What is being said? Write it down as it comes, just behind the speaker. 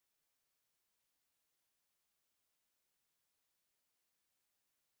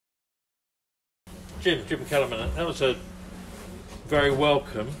Jim Kellermann, that was a very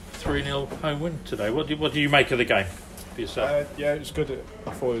welcome 3-0 home win today. What do you make of the game for yourself? Yeah, it was good.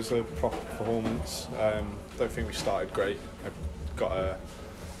 I thought it was a proper performance. Don't think we started great. I got a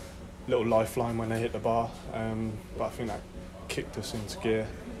little lifeline when they hit the bar, but I think that kicked us into gear.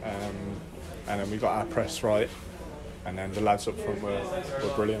 And then we got our press right, and then the lads up front were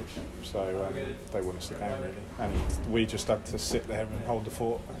brilliant. So they won us the game really, and we just had to sit there and hold the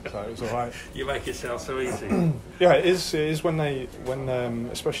fort. So it was all right. You make it sound so easy. Yeah, it is. It is when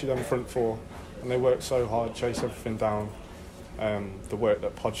especially them front four, and they work so hard, chase everything down. The work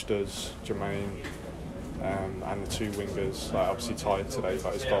that Podge does, Jermaine, and the two wingers, like obviously Ty today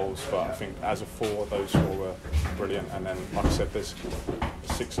got his goals, but I think as a four, those four were brilliant. And then, like I said, there's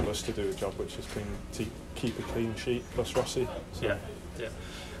 6 of us to do the job, which has been to keep a clean sheet plus Rossi. So. Yeah.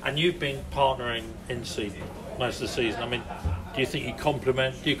 And you've been partnering in seed most of the season. I mean, do you think you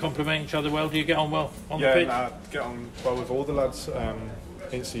complement each other well? Do you get on well on the pitch? Yeah, get on well with all the lads.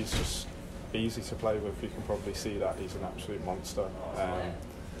 Incy's just easy to play with. You can probably see that he's an absolute monster.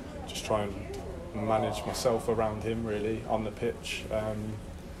 Just try and manage myself around him really on the pitch,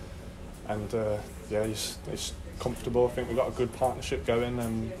 he's comfortable. I think we've got a good partnership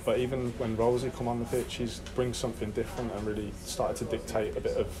going, but even when Rosie come on the pitch, he brings something different and really started to dictate a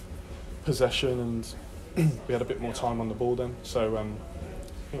bit of possession, and we had a bit more time on the ball then. So I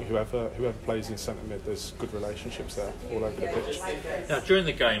think whoever plays in centre mid, there's good relationships there all over the pitch. Now during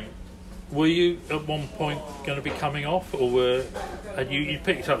the game, were you at one point going to be coming off, or had you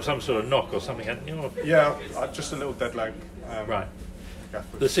picked up some sort of knock or something, hadn't you? Yeah, just a little dead leg. Right.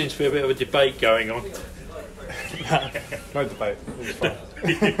 There seems to be a bit of a debate going on. No debate. It was fine.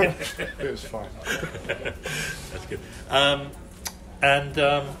 It was fine. That's good.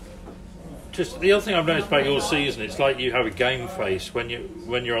 Just the other thing I've noticed about your season, it's like you have a game face when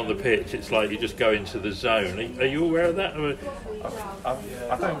you're on the pitch. It's like you just go into the zone. Are you aware of that?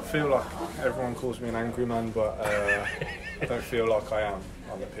 I don't feel like everyone calls me an angry man, but I don't feel like I am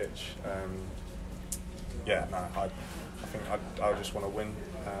on the pitch. I think I just want to win,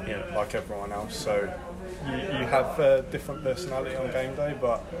 like everyone else. So you have a different personality on game day,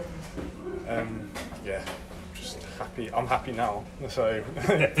 but just happy. I'm happy now, so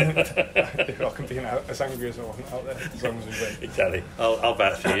I can be as angry as I want out there as long as we win. Exactly. I'll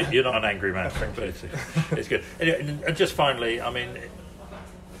vouch for you. You're not an angry man. It's good. Anyway, and just finally, I mean,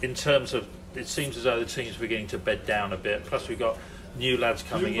 in terms of, it seems as though the team's beginning to bed down a bit. Plus, we've got new lads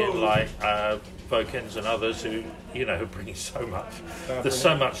coming in like Vokens and others who are bringing so much. There's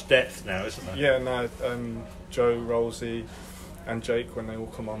so much depth now, isn't there? Yeah, no. Joe, Rolsey, and Jake, when they all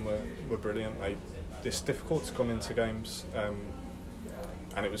come on, were brilliant. It's difficult to come into games,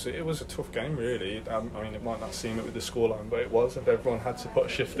 and it was a tough game really. I mean, it might not seem it with the scoreline, but it was, and everyone had to put a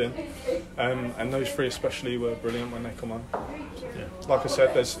shift in. And those 3 especially were brilliant when they come on. Yeah. Like I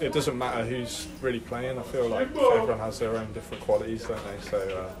said, it doesn't matter who's really playing. I feel like everyone has their own different qualities, don't they?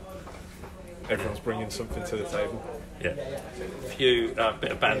 So everyone's bringing something to the table. Yeah, a few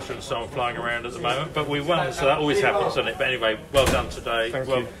bit of banter and so on flying around at the moment, but we won, so that always happens, doesn't it? But anyway, well done today. Thank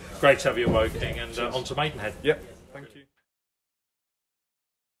you. Great to have you at Woking, and on to Maidenhead. Yep, thank you.